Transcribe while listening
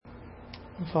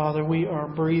Father, we are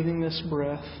breathing this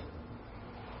breath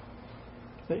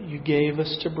that You gave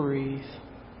us to breathe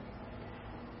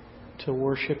to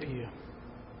worship You.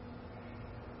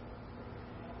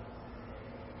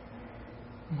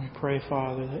 And we pray,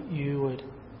 Father, that You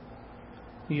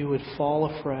would fall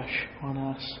afresh on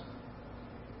us,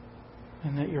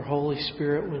 and that Your Holy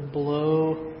Spirit would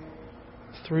blow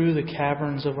through the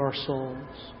caverns of our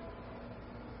souls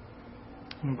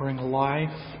and bring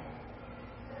life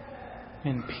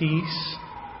and peace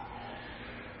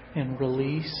and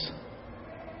release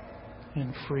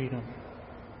and freedom.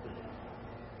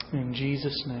 In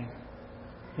Jesus' name,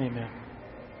 amen.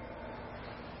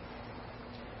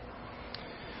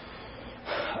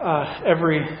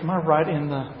 Am I right in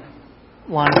the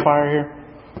line of fire here?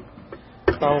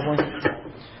 Probably.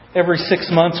 Every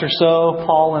 6 months or so,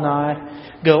 Paul and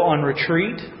I go on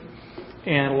retreat.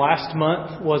 And last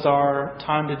month was our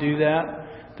time to do that,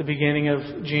 the beginning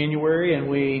of January. And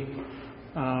we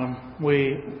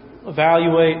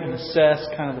evaluate and assess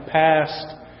kind of the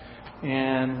past.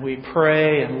 And we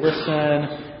pray and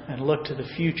listen and look to the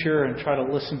future and try to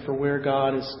listen for where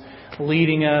God is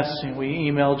leading us. And we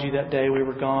emailed you that day we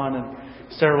were gone, and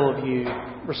several of you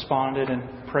responded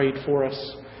and prayed for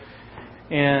us.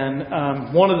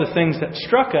 And one of the things that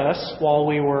struck us while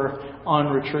we were on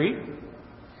retreat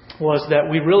was that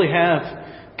we really have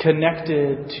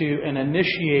connected to and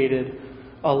initiated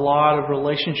a lot of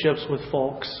relationships with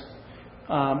folks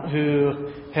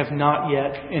who have not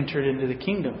yet entered into the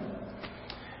kingdom.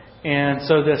 And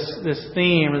so this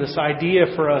theme or this idea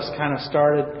for us kind of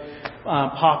started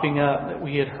popping up that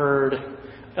we had heard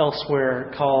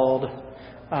elsewhere called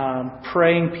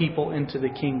praying people into the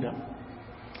kingdom.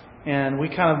 And we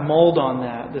kind of mulled on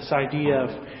that, this idea of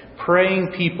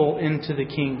praying people into the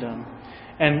kingdom.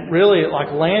 And really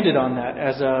landed on that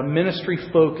as a ministry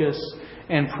focus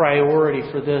and priority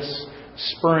for this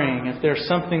spring. If there's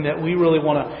something that we really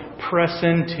want to press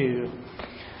into.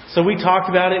 So we talked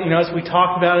about it, as we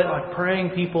talked about it, like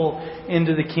praying people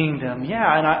into the kingdom.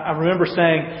 Yeah, and I remember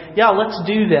saying, yeah, let's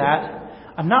do that.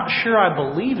 I'm not sure I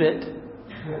believe it,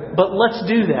 but let's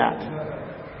do that.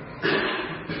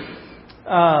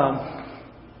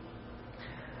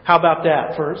 How about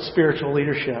that for spiritual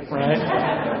leadership,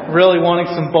 right? Really wanting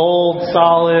some bold,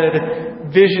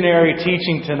 solid, visionary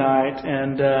teaching tonight,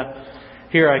 and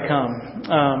here I come.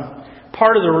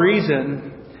 Part of the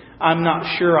reason I'm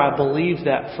not sure I believe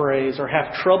that phrase or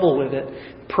have trouble with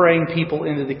it, praying people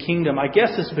into the kingdom, I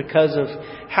guess is because of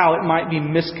how it might be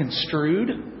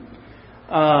misconstrued.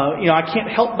 I can't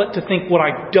help but to think what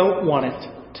I don't want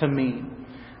it to mean.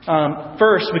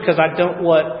 First, because I don't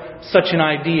want such an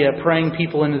idea, praying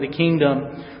people into the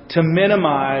kingdom, to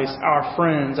minimize our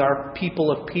friends, our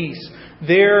people of peace,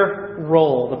 their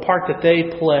role, the part that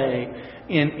they play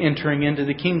in entering into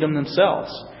the kingdom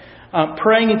themselves.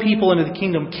 Praying people into the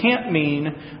kingdom can't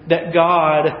mean that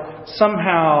God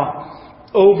somehow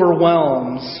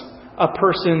overwhelms a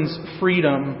person's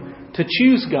freedom to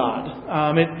choose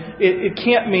God. It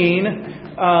can't mean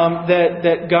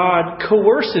that God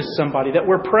coerces somebody, that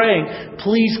we're praying,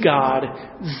 please God,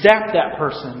 zap that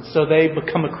person so they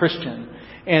become a Christian.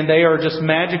 And they are just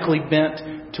magically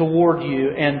bent toward you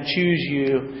and choose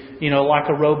you, like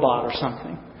a robot or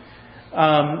something.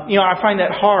 I find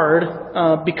that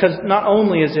hard because not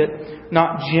only is it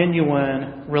not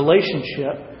genuine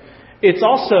relationship, it's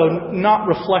also not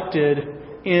reflected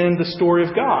in the story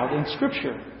of God in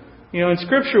Scripture. In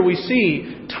Scripture we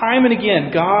see time and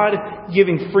again God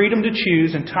giving freedom to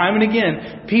choose, and time and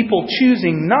again people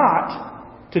choosing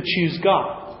not to choose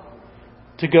God.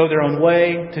 To go their own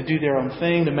way, to do their own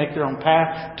thing, to make their own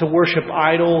path, to worship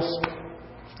idols.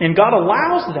 And God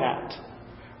allows that,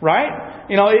 right?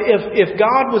 If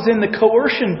God was in the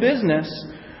coercion business,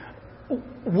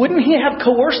 wouldn't He have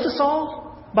coerced us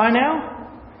all by now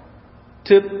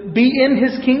to be in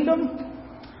His kingdom?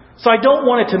 So I don't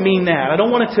want it to mean that. I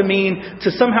don't want it to mean to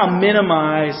somehow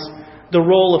minimize the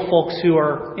role of folks who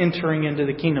are entering into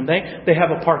the kingdom. They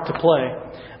have a part to play.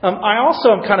 I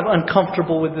also am kind of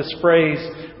uncomfortable with this phrase,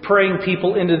 praying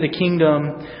people into the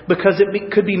kingdom, because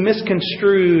it could be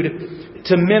misconstrued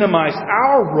to minimize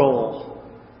our role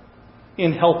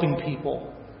in helping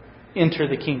people enter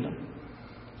the kingdom.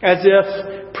 As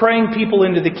if praying people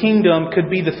into the kingdom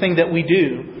could be the thing that we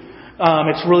do.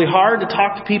 It's really hard to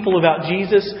talk to people about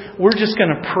Jesus. We're just going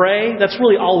to pray. That's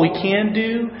really all we can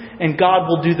do, and God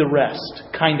will do the rest,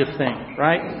 kind of thing,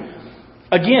 right?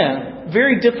 Again,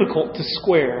 very difficult to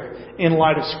square in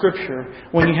light of Scripture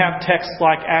when you have texts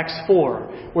like Acts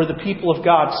 4, where the people of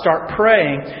God start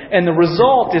praying, and the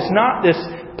result is not this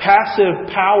passive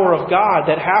power of God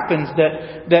that happens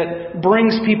that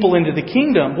brings people into the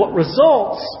kingdom. What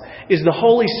results is the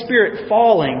Holy Spirit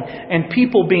falling and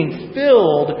people being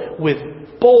filled with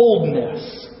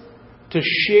boldness to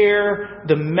share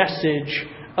the message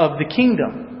of the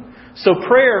kingdom. So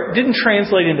prayer didn't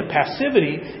translate into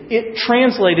passivity. It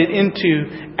translated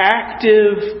into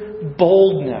active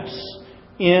boldness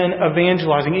in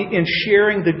evangelizing, in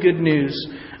sharing the good news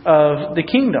of the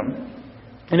kingdom.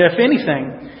 And if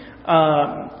anything,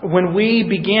 when we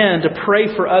begin to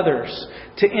pray for others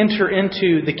to enter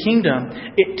into the kingdom,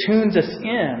 it tunes us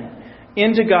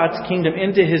into God's kingdom,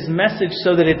 into His message,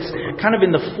 so that it's kind of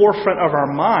in the forefront of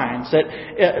our minds.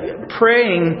 That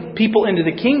praying people into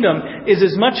the kingdom is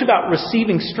as much about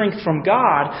receiving strength from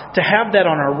God, to have that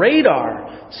on our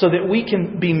radar, so that we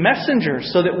can be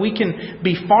messengers, so that we can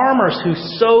be farmers who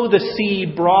sow the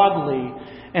seed broadly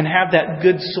and have that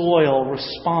good soil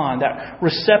respond, that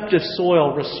receptive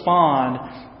soil respond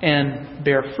and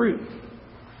bear fruit.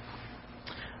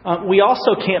 We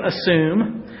also can't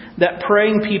assume that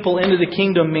praying people into the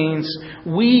kingdom means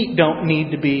we don't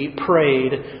need to be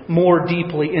prayed more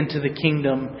deeply into the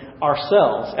kingdom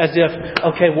ourselves. As if,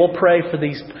 okay, we'll pray for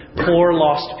these poor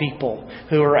lost people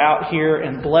who are out here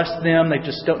and bless them. They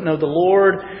just don't know the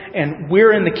Lord. And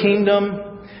we're in the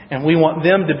kingdom and we want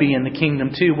them to be in the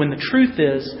kingdom too. When the truth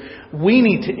is, we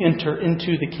need to enter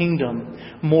into the kingdom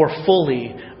more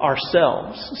fully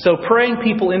ourselves. So praying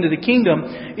people into the kingdom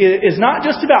is not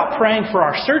just about praying for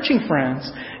our searching friends.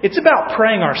 It's about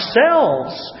praying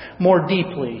ourselves more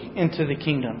deeply into the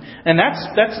kingdom. And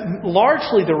that's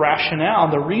largely the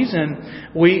rationale, the reason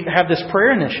we have this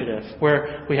prayer initiative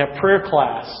where we have prayer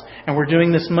class and we're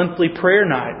doing this monthly prayer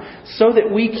night, so that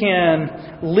we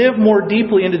can live more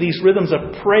deeply into these rhythms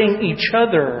of praying each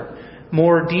other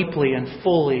more deeply and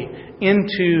fully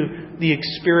into the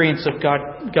experience of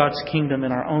God's kingdom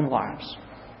in our own lives.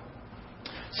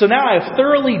 So now I have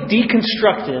thoroughly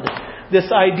deconstructed this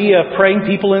idea of praying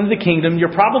people into the kingdom.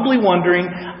 You're probably wondering,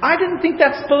 I didn't think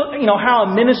that's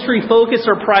how a ministry focus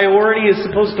or priority is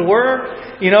supposed to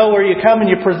work. Where you come and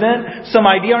you present some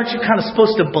idea, aren't you kind of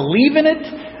supposed to believe in it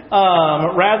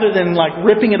rather than like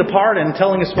ripping it apart and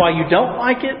telling us why you don't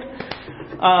like it?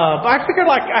 But I figured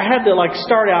I had to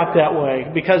start out that way,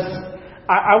 because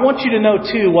I want you to know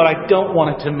too what I don't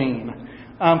want it to mean.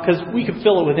 Because we could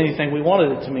fill it with anything we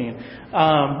wanted it to mean.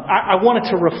 I want it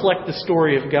to reflect the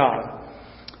story of God.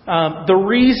 The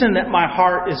reason that my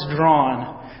heart is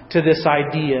drawn to this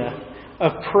idea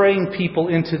of praying people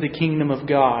into the kingdom of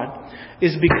God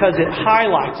is because it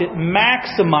highlights, it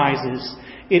maximizes,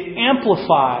 it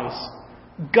amplifies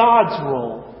God's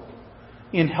role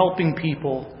in helping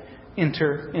people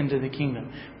enter into the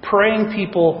kingdom. Praying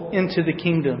people into the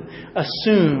kingdom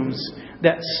assumes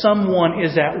that someone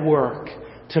is at work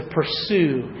to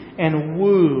pursue and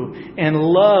woo and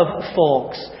love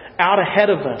folks out ahead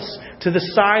of us, to the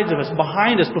sides of us,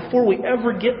 behind us, before we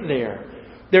ever get there.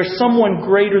 There's someone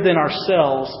greater than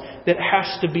ourselves that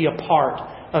has to be a part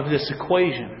of this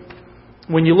equation.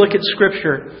 When you look at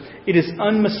Scripture, it is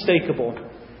unmistakable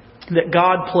that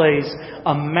God plays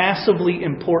a massively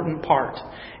important part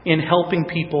in helping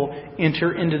people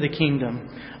enter into the kingdom.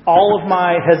 All of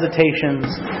my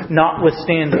hesitations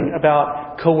notwithstanding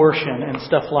about coercion and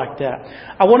stuff like that.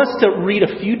 I want us to read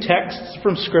a few texts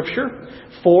from Scripture,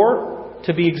 4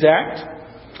 to be exact.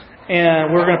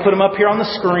 And we're going to put them up here on the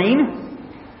screen.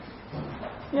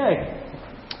 Yay.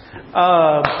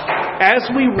 As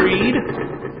we read,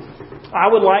 I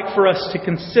would like for us to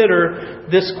consider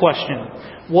this question.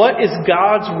 What is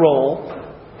God's role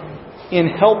in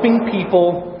helping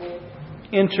people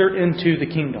enter into the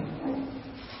kingdom?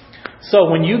 So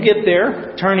when you get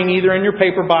there, turning either in your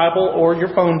paper Bible or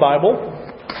your phone Bible,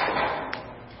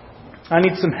 I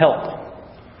need some help.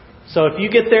 So if you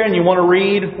get there and you want to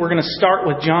read, we're going to start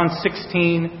with John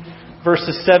 16,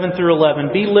 verses 7 through 11.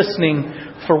 Be listening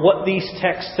for what these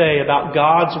texts say about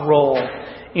God's role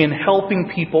in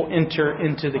helping people enter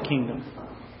into the kingdom.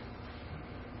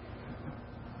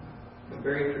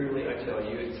 Very truly I tell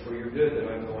you, it's for your good that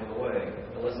I'm going away.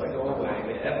 Unless I go away,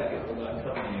 the advocate will not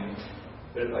come to you.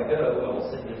 But if I go, I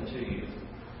will send him to you.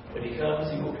 When he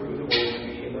comes, he will prove the world to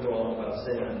be in the wrong about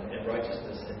sin and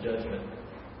righteousness and judgment.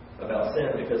 About sin,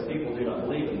 because people do not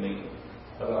believe in me.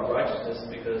 About righteousness,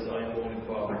 because I am going to the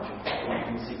Father,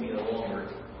 and you can see me no longer.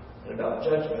 And about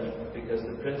judgment, because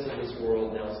the prince of this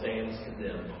world now stands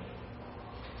condemned.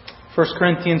 1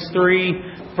 Corinthians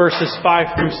 3, verses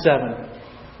 5 through 7.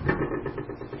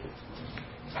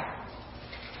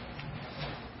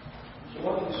 So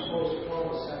what do you suppose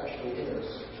promise actually is?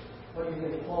 What do you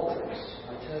think Paul is?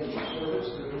 I tell you, servants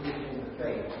to whom you came to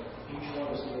faith, each one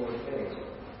is the Lord faith.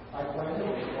 I planted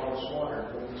and Apollos watered,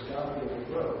 but it was God who gave the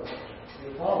growth.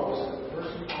 The Apollos that the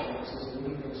person who plants is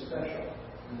anything special,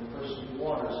 and the person who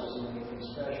waters is anything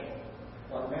special.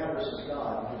 What matters is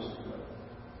God who gives the growth.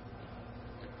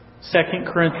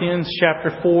 2 Corinthians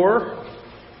chapter 4,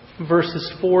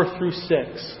 verses 4 through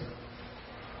 6.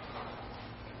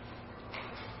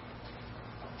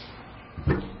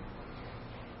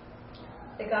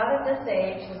 The God of this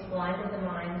age has blinded the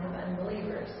minds of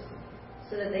unbelievers,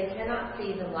 so that they cannot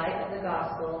see the light of the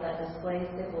gospel that displays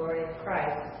the glory of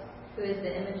Christ, who is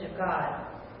the image of God.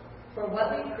 For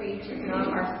what we preach is not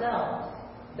ourselves,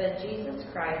 but Jesus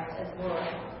Christ as Lord,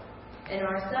 and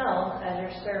ourselves as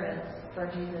your servants for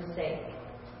Jesus' sake.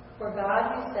 For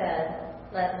God, who said,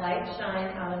 "Let light shine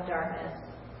out of darkness,"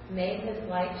 made his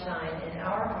light shine in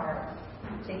our hearts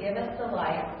to give us the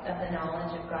light of the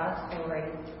knowledge of God's glory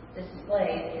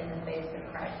displayed in the face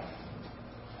of Christ.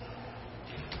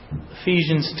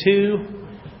 Ephesians 2,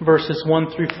 verses 1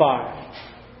 through 5.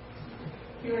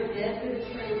 You are dead for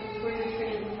your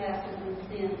trespasses and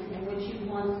sins in which you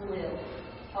once lived,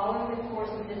 following the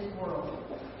course of this world,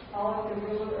 following the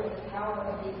ruler of the power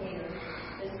of the air,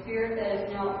 the spirit that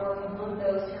is now at work among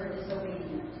those who are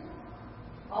disobedient.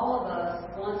 All of us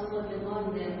once lived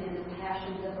among them in the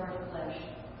passions of our flesh,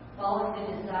 following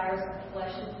the desires of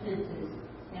flesh and senses,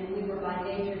 and we were by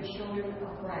nature children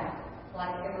of wrath,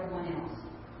 like everyone else.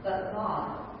 But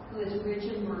God, who is rich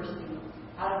in mercy,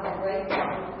 out of the great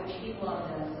love with which he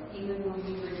loved us, even when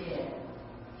we were dead,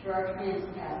 through our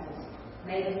trespasses,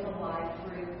 made us alive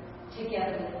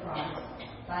together with Christ.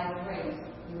 By grace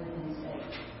you have been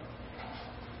saved.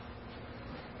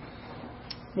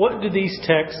 What do these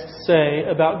texts say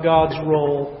about God's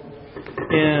role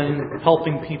in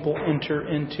helping people enter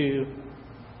into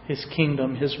His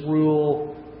kingdom, His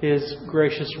rule, His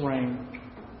gracious reign?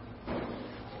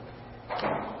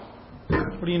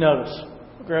 What do you notice?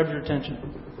 What grabs your attention?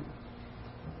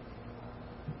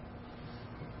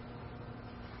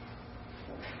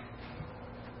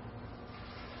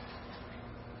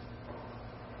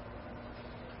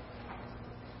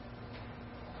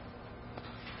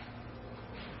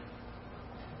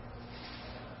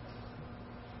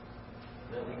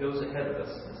 He goes ahead of us.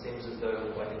 It seems as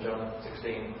though, like in John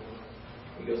 16,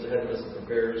 He goes ahead of us and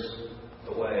prepares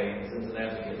the way and sends an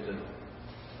advocate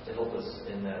to help us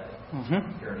in that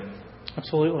journey.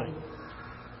 Absolutely.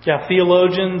 Yeah,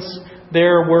 theologians,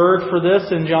 their word for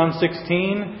this in John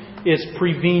 16 is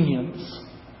prevenience.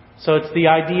 So it's the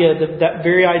idea, that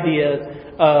very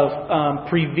idea of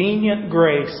prevenient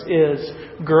grace is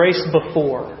grace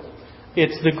before.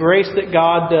 It's the grace that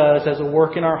God does as a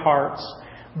work in our hearts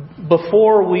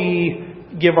before we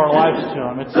give our lives to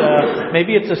Him.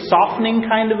 Maybe it's a softening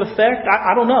kind of effect.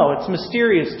 I don't know. It's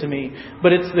mysterious to me,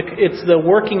 but it's the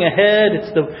working ahead.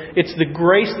 It's the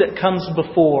grace that comes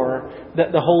before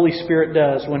that the Holy Spirit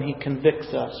does when He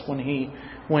convicts us, when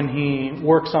He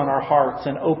works on our hearts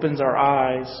and opens our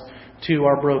eyes to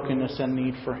our brokenness and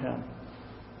need for Him.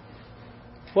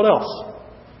 What else?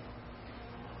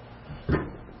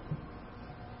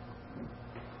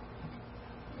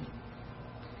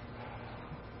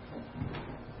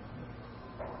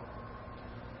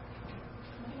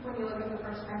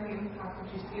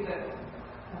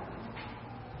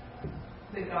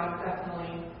 That God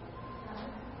definitely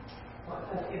lets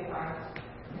us give thanks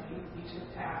in each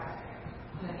task.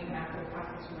 And then even after the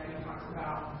passage already talks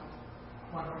about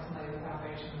one person lays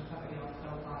salvation and somebody else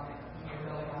builds on it. And you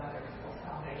really want other people's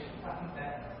salvation. So I think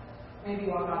that maybe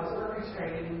while God is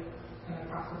orchestrating and the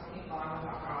process keeps on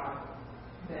about God,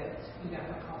 that He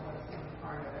definitely calls us to be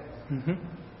part of it. Mm-hmm.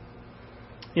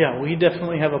 Yeah, we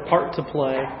definitely have a part to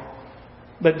play.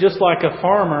 But just like a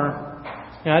farmer,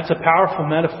 that's a powerful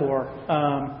metaphor.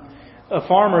 A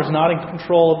farmer is not in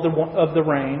control of the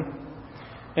rain,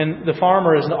 and the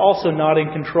farmer is also not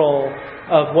in control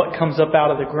of what comes up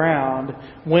out of the ground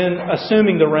when,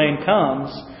 assuming the rain comes,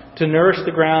 to nourish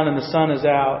the ground and the sun is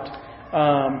out.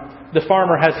 The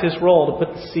farmer has his role to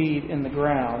put the seed in the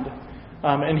ground.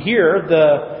 And here,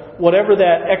 whatever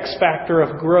that X factor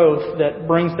of growth that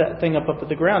brings that thing up at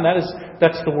the ground,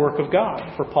 that's the work of God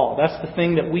for Paul. That's the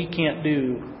thing that we can't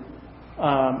do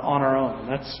on our own.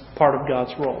 That's part of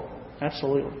God's role.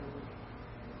 Absolutely.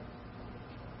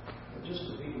 Just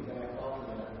to piggyback off of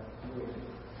that,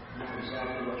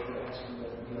 exactly what you're asking, but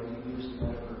you used the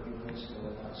metaphor a few minutes ago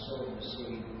about sowing the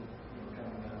seed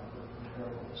coming out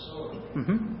of the soil.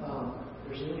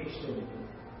 There's an interesting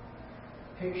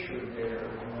picture there,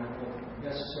 and I don't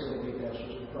necessarily think that's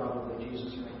just probably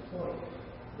Jesus' main point,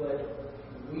 but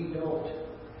we don't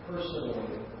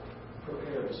personally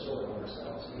prepare the soil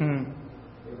ourselves.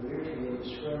 We're to be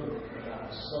discriminating about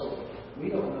the soil. we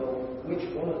don't know which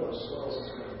one of those soils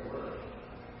is going to work.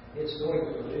 It's going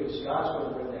to produce. God's going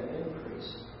to bring that increase.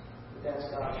 But that's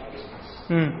God's business.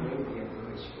 Bring the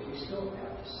increase. But we still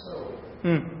have to sow.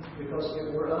 Because if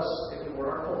it were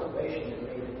our cultivation that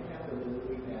made it happen, then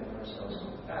we've had ourselves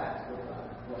on the back. We're not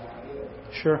what I did.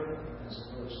 Sure. As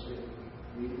opposed to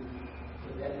we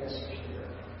put that message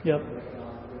there. Yep.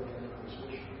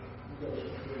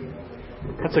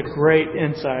 That's a great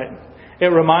insight. It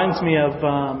reminds me of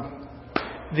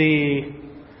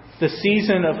the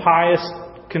season of highest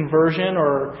conversion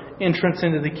or entrance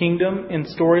into the kingdom in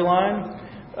Storyline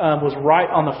was right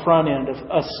on the front end of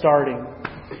us starting.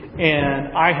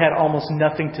 And I had almost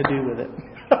nothing to do with it.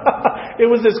 It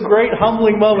was this great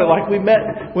humbling moment. Like we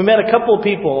met a couple of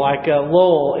people like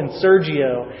Lowell and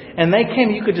Sergio, and they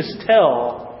came. You could just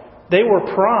tell they were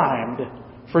primed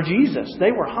for Jesus.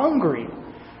 They were hungry,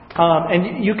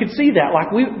 and you could see that.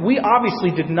 Like we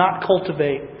obviously did not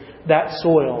cultivate that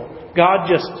soil. God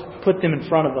just put them in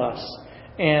front of us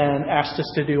and asked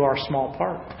us to do our small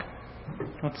part.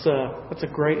 That's a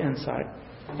great insight.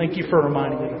 Thank you for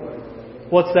reminding me.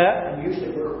 What's that? And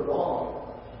usually we're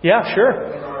wrong. Yeah,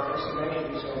 sure. In our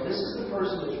estimation, we say, this is the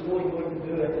person that's really going to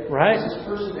do it. Right. This is the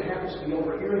person that happens to be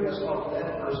overhearing us talk to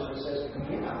that person and says,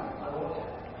 yeah, I want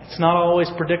that. It's not always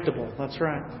predictable. That's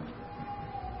right.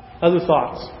 Other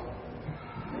thoughts?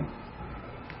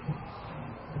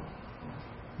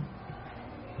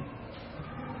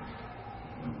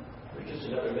 There's just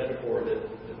another metaphor that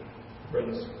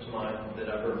brings to mind that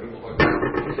I've heard people talk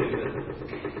about too.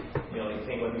 That, you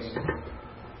think about these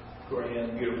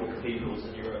grand, beautiful cathedrals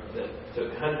in Europe that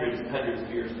took hundreds and hundreds of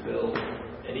years to build,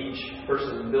 and each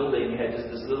person building had just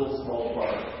this little small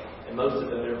part, and most of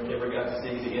them never got to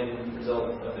see the end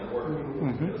result of their work.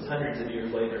 It was hundreds of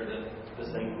years later that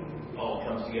this thing all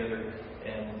comes together,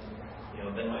 and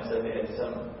they might say they had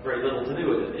very little to do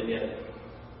with it, and yet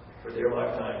for their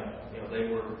lifetime, they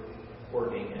were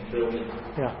working and building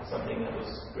something that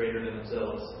was greater than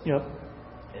themselves. Yep.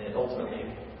 And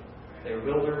ultimately, they were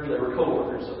builders, they were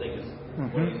co-workers. I think is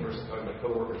when he's first talking about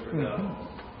co-workers for God.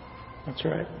 That's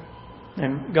right.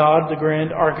 And God, the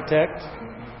grand architect,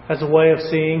 has a way of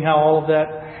seeing how all of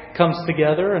that comes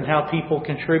together and how people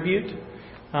contribute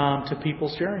to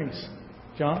people's journeys.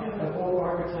 John? The whole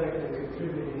architect and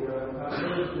contributing. I've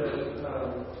heard that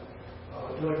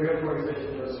Joy Grant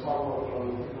organization does follow up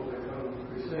on people that come to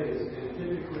crusades. And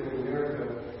typically in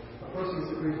America, a person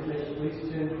gets a presentation at least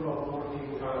 10, 12,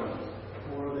 14 times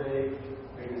before they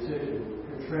make a decision.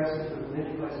 Contrast it with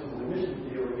many places in the mission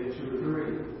deal, we get 2 or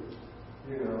 3.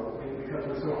 And because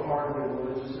we're so hard and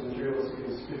religious and materialistic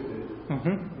and stupid,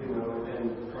 and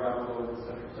travel, et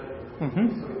cetera, so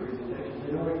many presentations.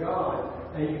 They know God,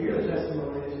 and you hear the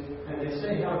testimonies, and they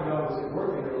say how God was at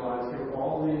work in their lives. There were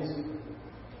all these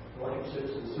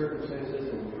relationships and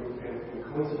circumstances and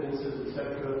coincidences,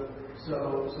 etc. So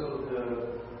the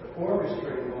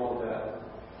orchestrating of all that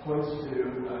points to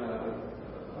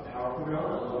a powerful God,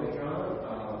 a loving God,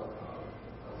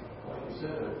 like you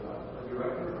said, a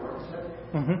director, an architect.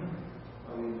 I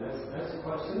mean, that's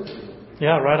quite simple.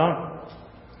 Yeah, right on.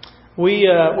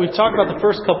 We've talked about the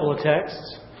first couple of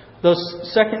texts.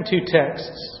 Those second 2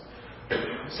 texts,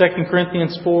 2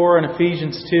 Corinthians 4 and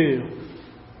Ephesians 2.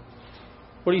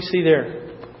 What do you see there?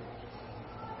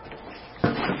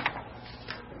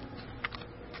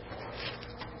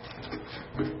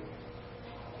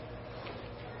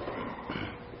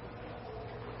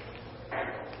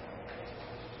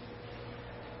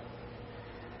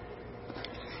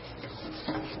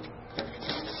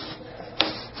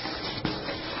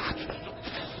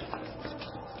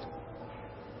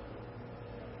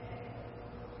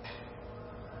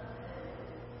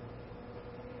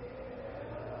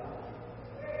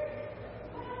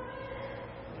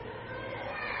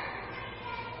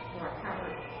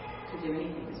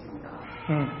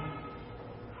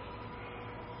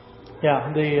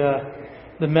 Yeah,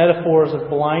 the metaphors of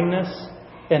blindness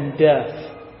and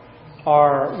death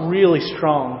are really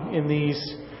strong in these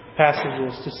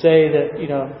passages. To say that,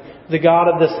 the God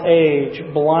of this age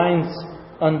blinds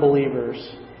unbelievers.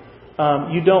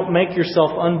 You don't make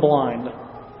yourself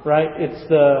unblind, right? It's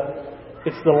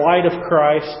the light of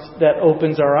Christ that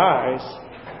opens our eyes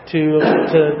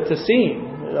to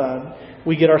seeing.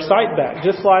 We get our sight back.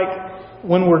 Just like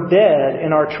when we're dead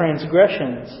in our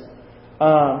transgressions,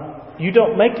 you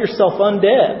don't make yourself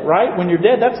undead, right? When you're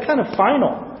dead, that's kind of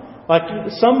final.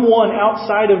 Like someone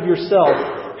outside of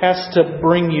yourself has to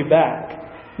bring you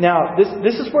back. Now,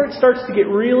 this is where it starts to get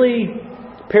really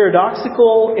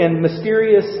paradoxical and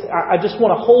mysterious. I just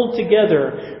want to hold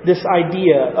together this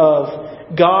idea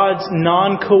of God's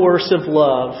non-coercive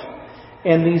love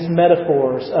and these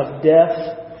metaphors of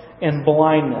death and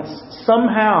blindness.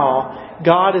 Somehow,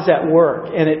 God is at work,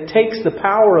 and it takes the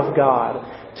power of God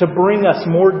to bring us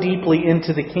more deeply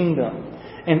into the kingdom.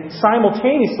 And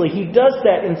simultaneously, He does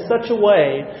that in such a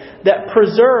way that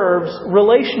preserves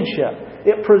relationship.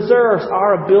 It preserves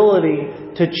our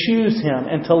ability to choose Him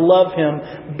and to love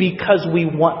Him because we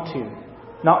want to,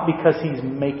 not because He's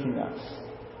making us.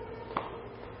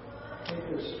 I think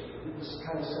this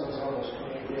kind of sounds almost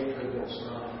contradictory, but it's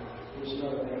not. There's no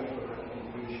natural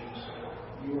contributions.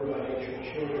 You are by nature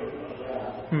children of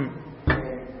wrath. And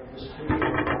this picture of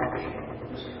adoption,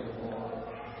 this kind of law,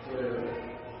 where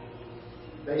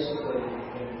basically,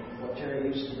 and what Terry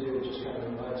used to do, it just kind of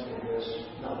reminds me of this,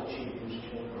 not that she abused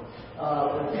children,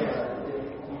 but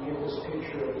you get this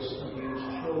picture of this abused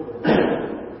children,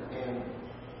 and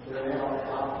they're now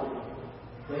adopted.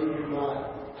 They do not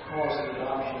cause the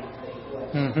adoption to take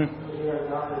place. They're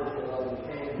adopted for love and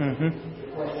family.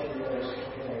 The question is,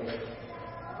 okay,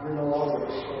 you're no longer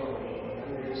this family.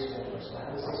 You're this family. So how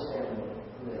does this family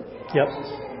live? How does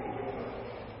this family live?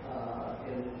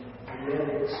 And then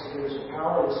there's a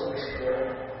powerlessness there.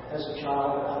 As a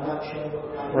child, I'm not sure.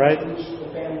 I'm not choose the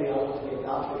family I want to be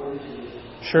adopted into.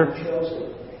 Sure. I chose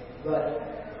it. But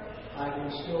I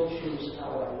can still choose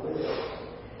how I live.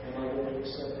 Am I going to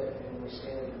accept that and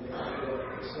understand it? Am I going to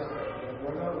accept that? And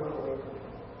we're not going to wait.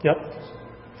 Yep.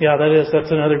 Yeah,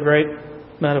 that's another great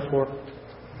metaphor.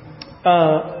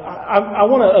 I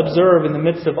want to observe in the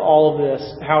midst of all of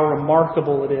this how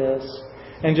remarkable it is.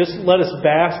 And just let us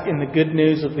bask in the good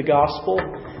news of the gospel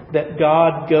that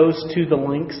God goes to the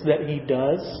lengths that He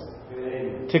does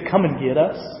to come and get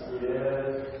us.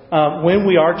 When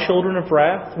we are children of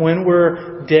wrath, when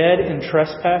we're dead in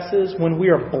trespasses, when we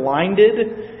are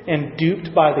blinded and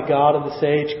duped by the God of this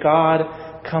age,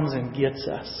 God comes and gets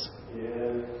us.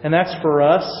 And that's for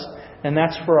us, and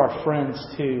that's for our friends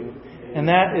too. And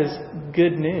that is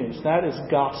good news. That is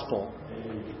gospel.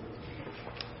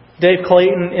 Dave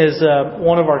Clayton is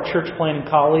one of our church planting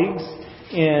colleagues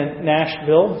in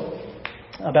Nashville.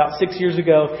 About 6 years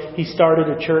ago, he started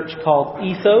a church called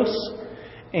Ethos,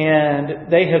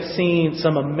 and they have seen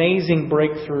some amazing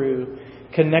breakthrough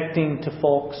connecting to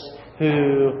folks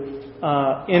who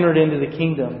entered into the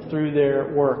kingdom through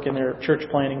their work and their church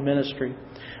planting ministry.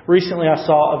 Recently, I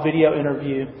saw a video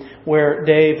interview where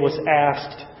Dave was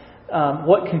asked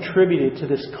what contributed to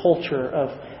this culture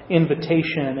of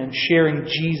invitation and sharing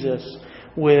Jesus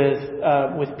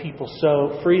with people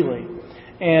so freely.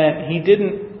 And he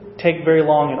didn't take very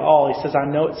long at all. He says, I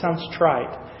know it sounds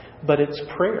trite, but it's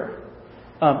prayer.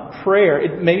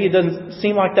 Prayer, maybe it doesn't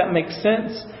seem like that makes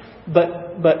sense,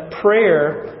 but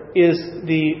prayer is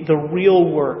the real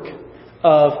work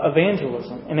of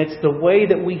evangelism. And it's the way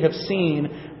that we have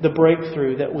seen the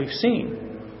breakthrough that we've seen.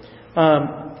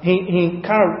 He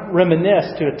kind of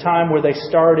reminisced to a time where they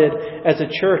started as a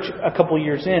church a couple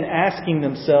years in, asking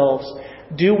themselves,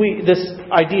 do we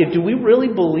really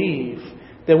believe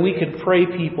that we could pray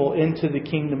people into the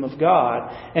kingdom of God?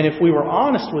 And if we were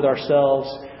honest with ourselves,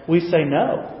 we say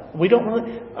no. We don't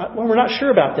really. We're not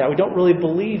sure about that. We don't really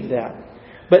believe that.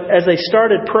 But as they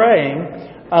started praying,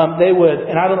 they would,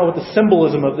 and I don't know what the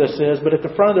symbolism of this is, but at the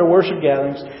front of their worship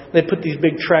gatherings, they put these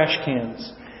big trash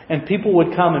cans. And people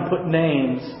would come and put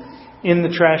names in the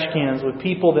trash cans with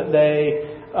people that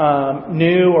they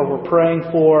knew or were praying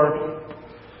for.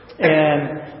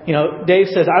 And, Dave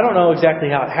says, I don't know exactly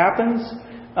how it happens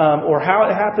or how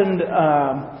it happened.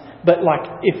 But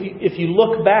like, if you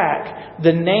look back,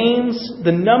 the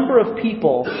number of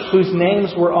people whose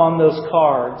names were on those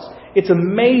cards, it's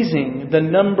amazing the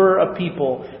number of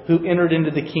people who entered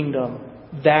into the kingdom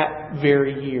that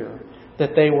very year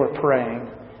that they were praying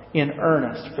in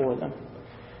earnest for them.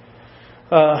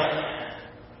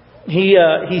 He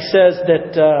says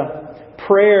that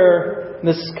prayer.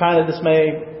 This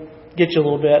may get you a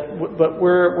little bit, but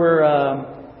we're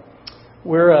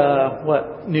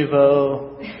what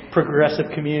nouveau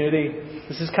progressive community.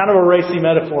 This is kind of a racy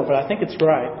metaphor, but I think it's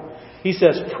right. He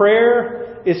says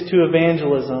prayer is to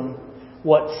evangelism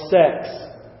what sex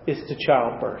is to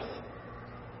childbirth.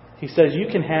 He says you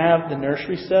can have the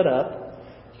nursery set up,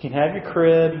 you can have your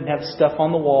crib, you can have stuff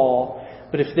on the wall,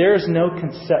 but if there is no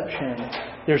conception,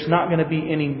 there's not going to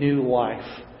be any new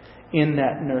life in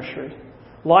that nursery.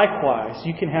 Likewise,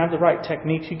 you can have the right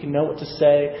techniques, you can know what to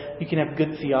say, you can have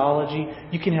good theology,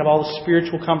 you can have all the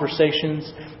spiritual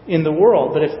conversations in the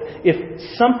world. But if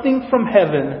something from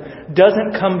heaven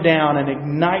doesn't come down and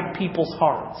ignite people's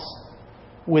hearts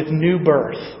with new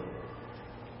birth,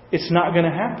 it's not going to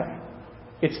happen.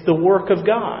 It's the work of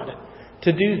God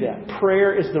to do that.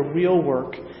 Prayer is the real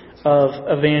work of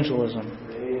evangelism.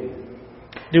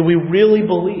 Do we really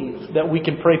believe that we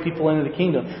can pray people into the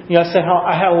kingdom? I said how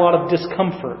I had a lot of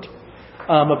discomfort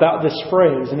about this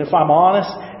phrase. And if I'm honest,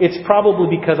 it's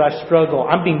probably because I struggle.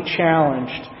 I'm being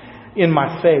challenged in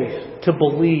my faith to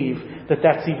believe that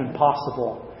that's even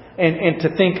possible. And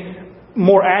to think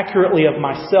more accurately of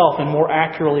myself and more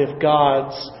accurately of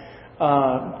God's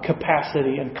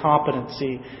capacity and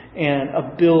competency and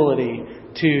ability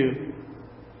to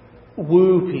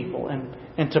woo people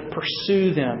and to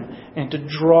pursue them and to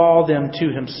draw them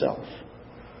to Himself.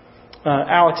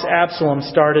 Alex Absalom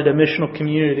started a missional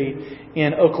community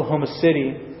in Oklahoma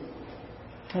City.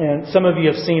 And some of you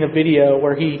have seen a video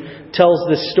where he tells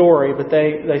this story, but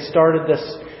they started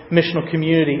this missional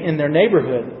community in their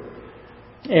neighborhood.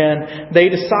 And they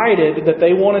decided that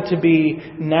they wanted to be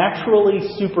naturally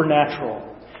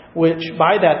supernatural, which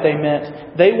by that they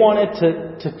meant they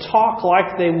wanted to talk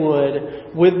like they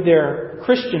would with their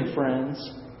Christian friends,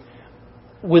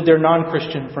 with their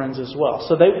non-Christian friends as well.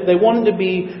 So they wanted to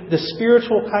be the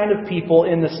spiritual kind of people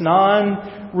in this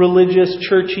non-religious,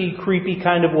 churchy, creepy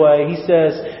kind of way. He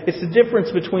says it's the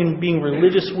difference between being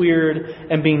religious weird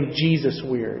and being Jesus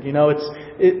weird.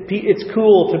 It's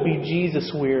cool to be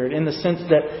Jesus weird in the sense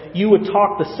that you would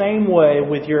talk the same way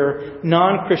with your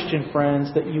non-Christian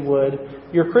friends that you would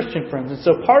your Christian friends. And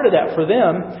so part of that for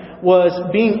them was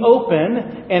being open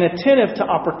and attentive to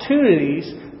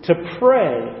opportunities to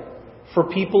pray for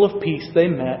people of peace they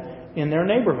met in their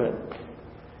neighborhood.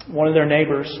 One of their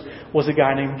neighbors was a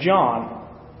guy named John.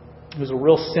 He was a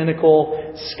real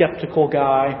cynical, skeptical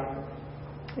guy.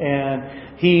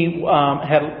 And he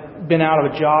had been out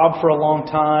of a job for a long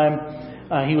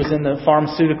time. He was in the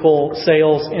pharmaceutical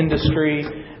sales industry.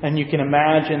 And you can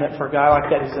imagine that for a guy like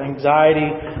that, his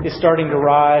anxiety is starting to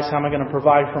rise. How am I going to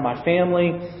provide for my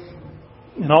family?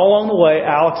 And all along the way,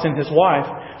 Alex and his wife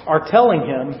are telling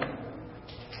him,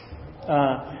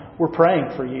 we're praying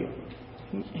for you.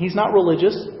 He's not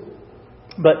religious,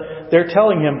 but they're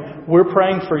telling him, we're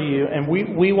praying for you, and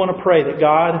we want to pray that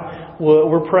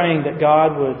we're praying that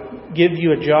God would give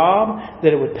you a job,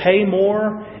 that it would pay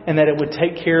more, and that it would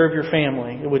take care of your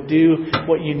family. It would do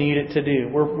what you need it to do.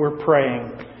 We're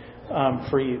praying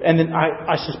for you. And then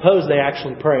I suppose they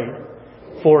actually prayed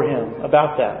for him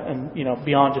about that, and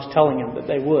beyond just telling him that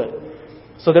they would.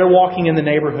 So they're walking in the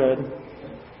neighborhood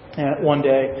one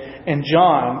day, and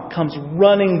John comes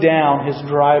running down his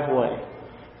driveway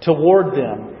toward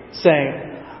them, saying,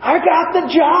 I got the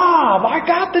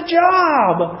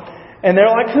job! And they're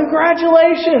like,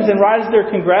 congratulations! And right as they're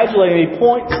congratulating, he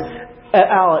points at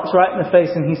Alex right in the face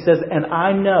and he says, and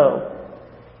I know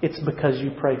it's because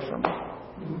you prayed for me.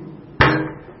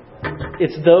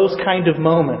 It's those kind of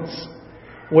moments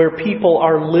where people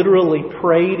are literally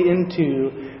prayed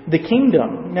into the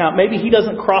kingdom. Now, maybe he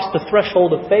doesn't cross the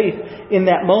threshold of faith in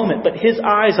that moment, but his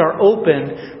eyes are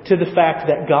open to the fact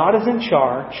that God is in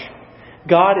charge.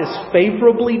 God is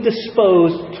favorably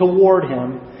disposed toward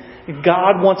him.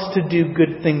 God wants to do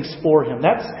good things for him.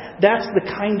 That's the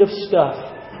kind of stuff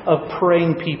of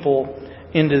praying people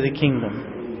into the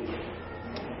kingdom.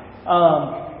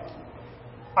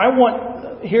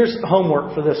 Here's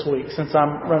homework for this week, since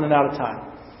I'm running out of time.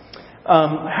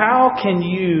 How can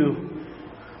you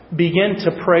begin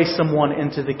to pray someone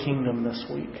into the kingdom this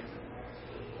week?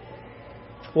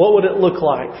 What would it look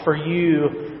like for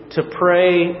you to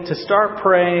pray, to start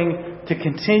praying, to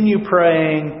continue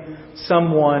praying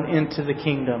someone into the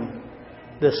kingdom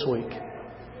this week?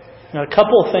 Now, a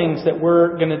couple of things that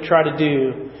we're going to try to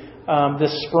do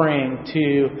this spring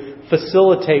to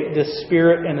facilitate this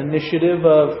spirit and initiative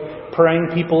of praying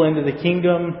people into the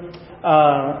kingdom.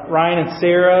 Ryan and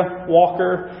Sarah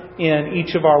Walker, in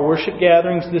each of our worship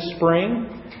gatherings this spring,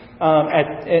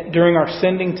 during our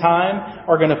sending time,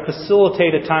 are going to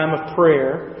facilitate a time of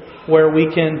prayer where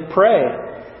we can pray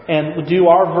and do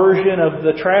our version of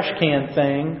the trash can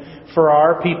thing for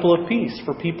our people of peace,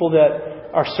 for people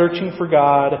that are searching for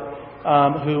God,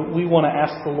 who we want to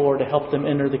ask the Lord to help them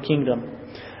enter the kingdom.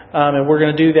 And we're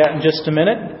going to do that in just a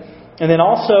minute. And then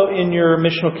also in your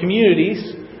missional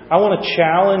communities, I want to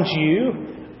challenge you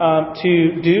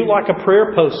to do like a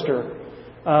prayer poster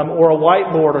or a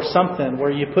whiteboard or something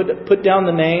where you put down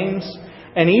the names,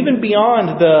 and even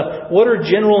beyond what are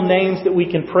general names that we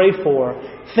can pray for,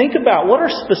 think about what are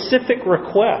specific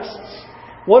requests,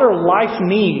 what are life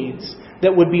needs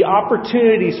that would be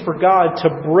opportunities for God to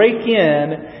break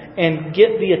in and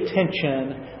get the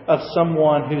attention of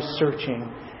someone who's searching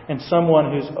and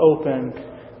someone who's open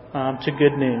to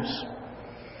good news.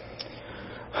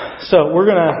 So we're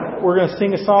gonna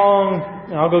sing a song,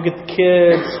 and I'll go get the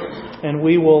kids, and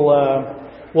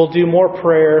we'll do more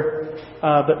prayer.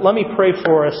 But let me pray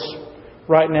for us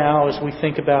right now as we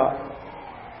think about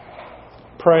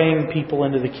praying people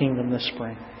into the kingdom this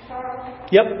spring. Charles,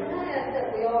 Yep. can I ask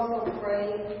that we also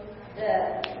pray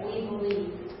that we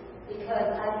believe?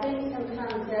 Because I think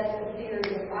sometimes that's the fear.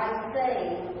 If I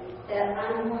say that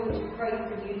I'm going to pray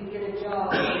for you to get a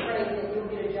job, pray that you'll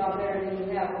get a job better than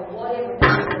you have, or whatever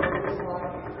that looks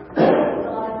like, if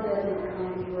God doesn't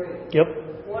come through. Yep.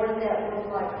 What does that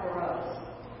look like for us?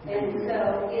 And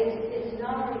so it's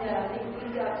not only that. I think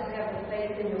we've got to have the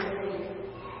faith and the belief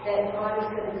that God is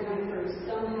going to come through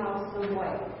somehow, some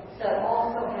way. So it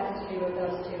also has to do with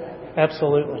those two, I think.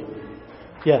 Absolutely.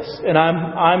 Yes. And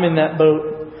I'm in that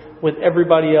boat with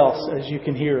everybody else, as you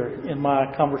can hear in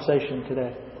my conversation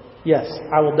today. Yes,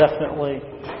 I will definitely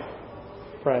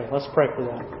pray. Let's pray for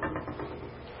that.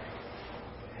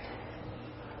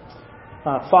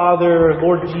 Father,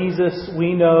 Lord Jesus,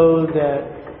 we know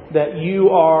that you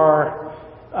are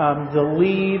the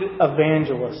lead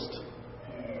evangelist.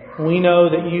 We know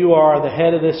that you are the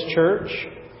head of this church.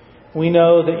 We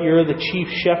know that you're the chief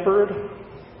shepherd.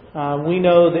 We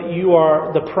know that you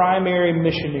are the primary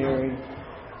missionary.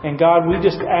 And God, we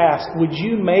just ask, would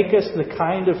you make us the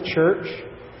kind of church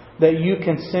that you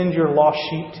can send your lost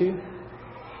sheep to?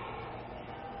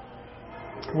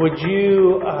 Would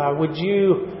you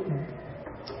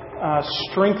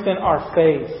strengthen our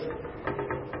faith?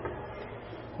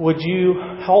 Would you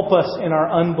help us in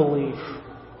our unbelief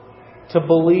to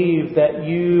believe that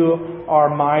you are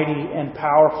mighty and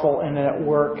powerful and at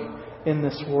work in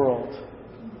this world?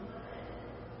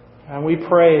 And we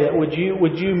pray that would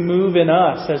you move in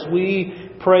us as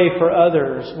we pray for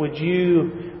others? Would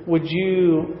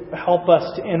you help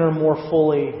us to enter more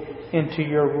fully into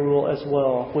your rule as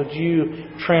well? Would you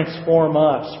transform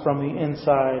us from the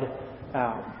inside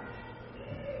out?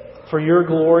 For your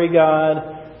glory,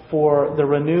 God, for the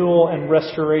renewal and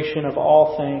restoration of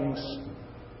all things.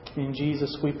 In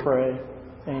Jesus we pray.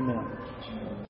 Amen.